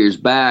few years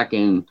back,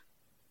 and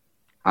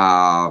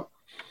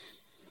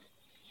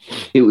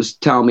he was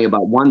telling me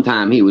about one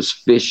time he was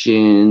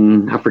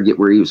fishing. I forget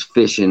where he was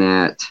fishing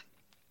at,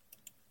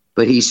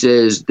 but he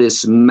says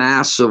this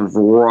massive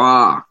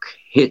rock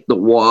hit the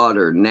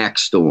water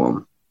next to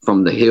him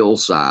from the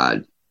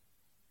hillside.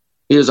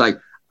 He was like,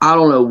 I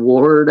don't know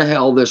where the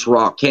hell this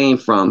rock came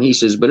from. He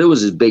says, but it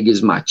was as big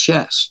as my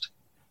chest.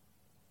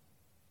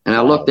 And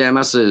I looked at him,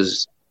 I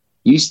says,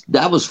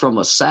 that was from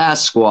a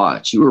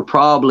Sasquatch. You were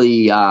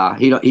probably,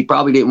 he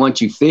probably didn't want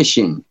you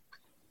fishing.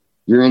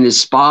 You're in his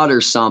spot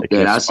or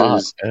something. I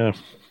says, yeah.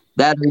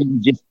 that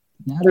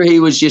or he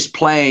was just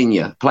playing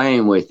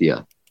with you.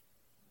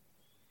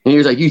 And he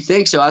was like, you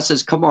think so? I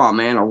says, come on,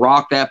 man, a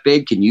rock that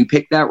big, can you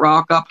pick that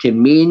rock up?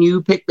 Can me and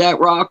you pick that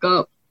rock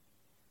up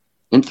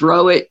and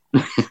throw it?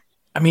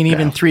 I mean,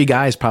 even three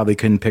guys probably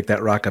couldn't pick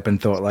that rock up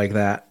and throw it like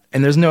that.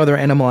 And there's no other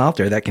animal out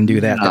there that can do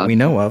that we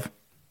know of.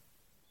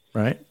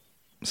 Right?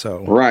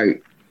 So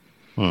right.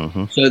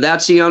 Mm-hmm. So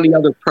that's the only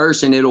other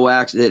person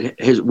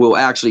will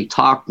actually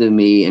talk to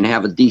me and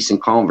have a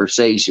decent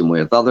conversation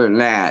with. Other than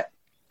that,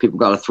 people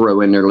got to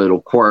throw in their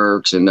little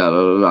quirks and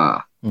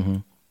Mm-hmm.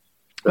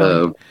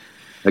 So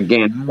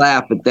again, I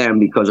laugh at them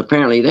because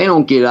apparently they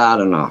don't get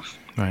out enough.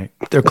 Right.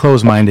 They're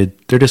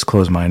closed-minded. They're just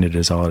closed-minded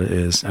is all it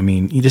is. I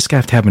mean, you just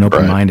have to have an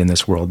open mind in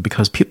this world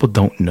because people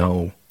don't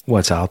know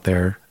what's out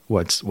there,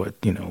 we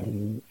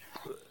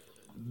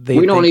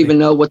don't even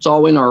know what's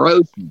all in our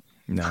ocean.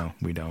 No,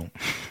 we don't.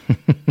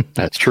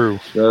 That's true.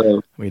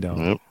 We don't.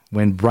 Yep.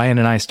 When Brian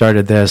and I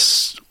started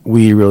this,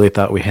 we really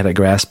thought we had a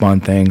grasp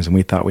on things and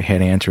we thought we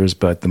had answers,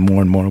 but the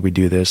more and more we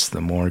do this,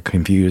 the more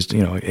confused,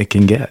 it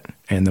can get.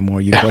 And the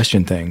more you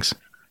question things.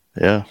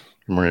 Yeah.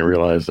 The more you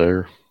realize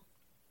they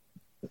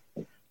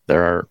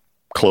are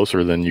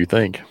closer than you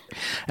think.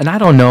 And I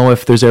don't know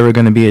if there's ever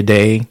going to be a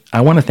day.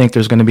 I want to think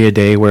there's going to be a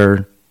day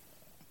where,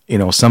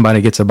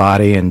 somebody gets a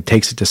body and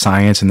takes it to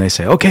science and they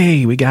say,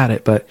 okay, we got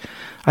it. But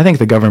I think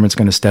the government's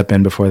going to step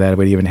in before that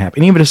would even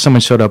happen. And even if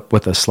someone showed up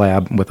with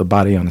a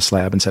body on a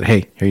slab and said,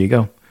 hey, here you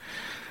go.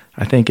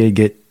 I think it'd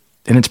get,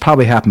 and it's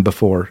probably happened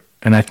before.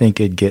 And I think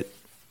it'd get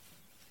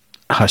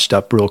hushed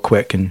up real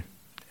quick and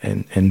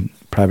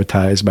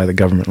privatized by the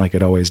government like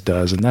it always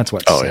does. And that's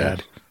what's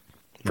sad. Yeah.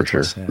 For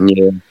sure. Yeah.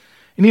 And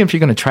even if you're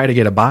going to try to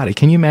get a body,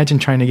 can you imagine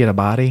trying to get a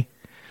body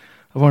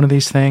of one of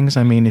these things?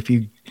 I mean, if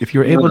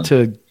you're able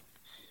to,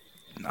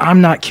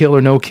 I'm not kill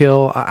or no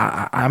kill.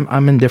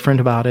 I'm indifferent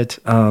about it.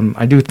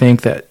 I do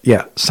think that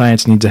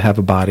science needs to have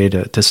a body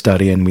to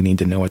study, and we need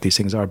to know what these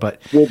things are.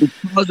 But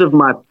because of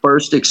my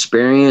first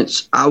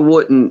experience, I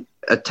wouldn't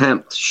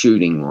attempt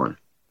shooting one.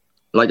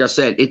 Like I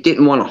said, it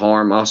didn't want to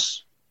harm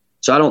us,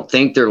 so I don't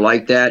think they're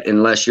like that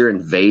unless you're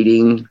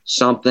invading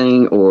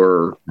something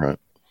or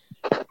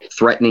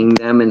threatening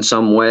them in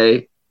some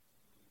way.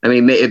 I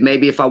mean,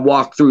 maybe if I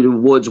walk through the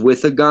woods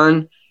with a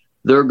gun,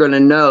 they're going to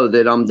know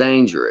that I'm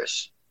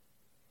dangerous.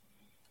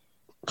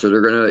 So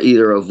they're going to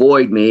either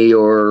avoid me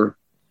or,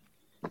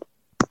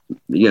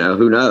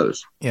 who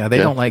knows? Yeah, they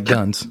don't like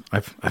guns.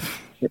 I've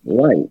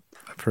right.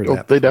 heard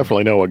that. They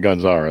definitely know what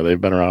guns are. They've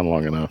been around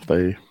long enough.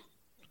 They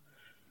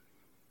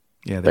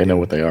know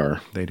what they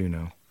are. They do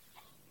know.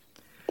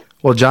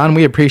 Well, John,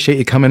 we appreciate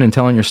you coming and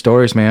telling your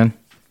stories, man.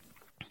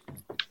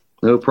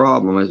 No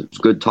problem. It's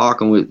good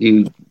talking with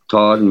you,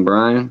 Todd and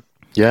Brian.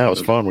 Yeah, it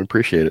was fun. We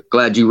appreciate it.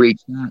 Glad you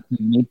reached out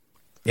to me.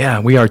 Yeah,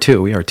 we are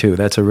too.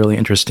 That's a really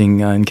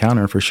interesting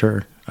encounter for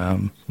sure.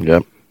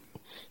 Yep.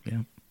 Yeah.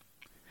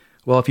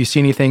 Well, if you see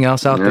anything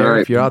else out there,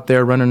 if you're out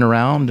there running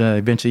around,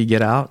 eventually you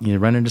get out, you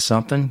run into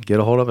something, get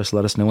a hold of us.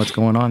 Let us know what's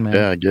going on, man.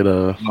 Yeah,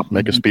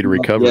 make a speedy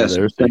recovery there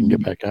so you can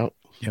get back out.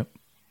 Yep.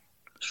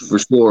 For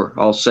sure.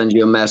 I'll send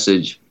you a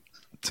message.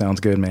 Sounds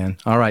good, man.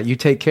 All right. You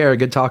take care.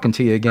 Good talking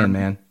to you again,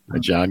 man. Hey,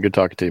 John, good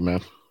talking to you,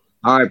 man.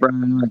 All right,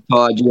 Brian. All right,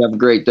 Todd, you have a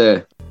great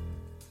day.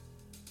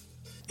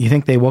 You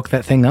think they woke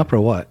that thing up or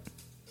what?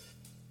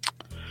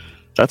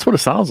 That's what it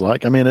sounds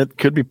like. I mean,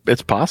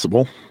 it's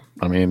possible.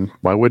 I mean,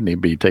 why wouldn't he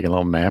be taking a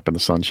little nap in the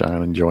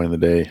sunshine, enjoying the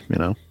day,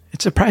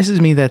 It surprises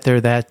me that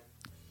they're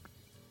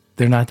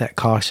not that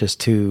cautious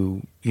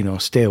to,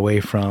 stay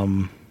away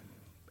from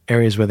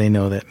areas where they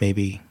know that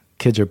maybe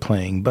kids are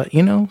playing. But,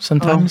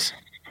 sometimes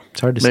it's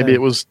hard to say.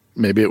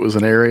 Maybe it was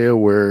an area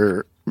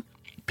where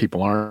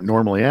people aren't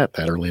normally at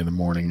that early in the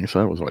morning. You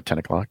said it was 10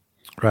 o'clock?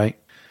 Right.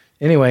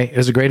 Anyway, it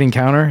was a great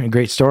encounter, a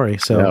great story.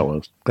 So yeah, it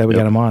was. Glad we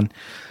got him on.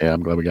 Yeah,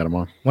 I'm glad we got him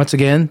on. Once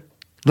again,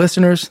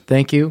 listeners,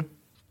 thank you.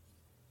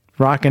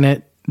 Rocking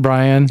it,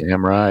 Brian.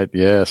 Damn right.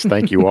 Yes.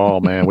 Thank you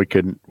all, man. We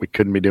couldn't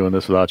be doing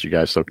this without you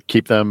guys. So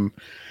keep them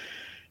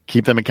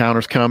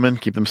encounters coming,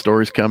 keep them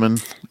stories coming.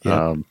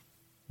 Yep.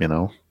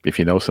 If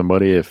you know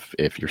somebody,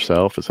 if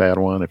yourself has had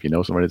one, if you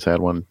know somebody that's had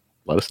one,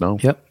 let us know.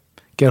 Yep.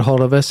 Get a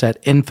hold of us at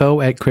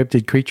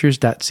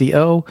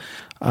info@cryptidcreatures.co.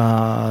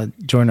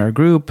 Join our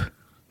group,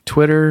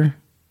 Twitter,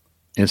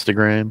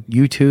 Instagram,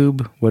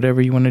 YouTube,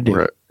 whatever you want to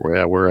do.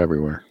 We're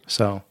everywhere.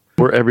 So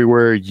we're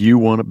everywhere you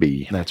want to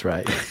be. That's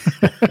right.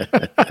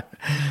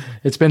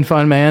 It's been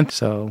fun, man.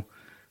 So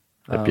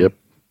yep.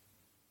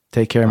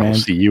 Take care, man. I'll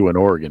see you in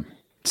Oregon.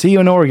 See you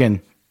in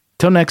Oregon.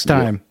 Till next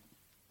time.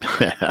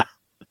 Yep.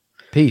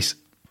 Peace.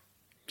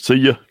 See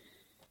ya.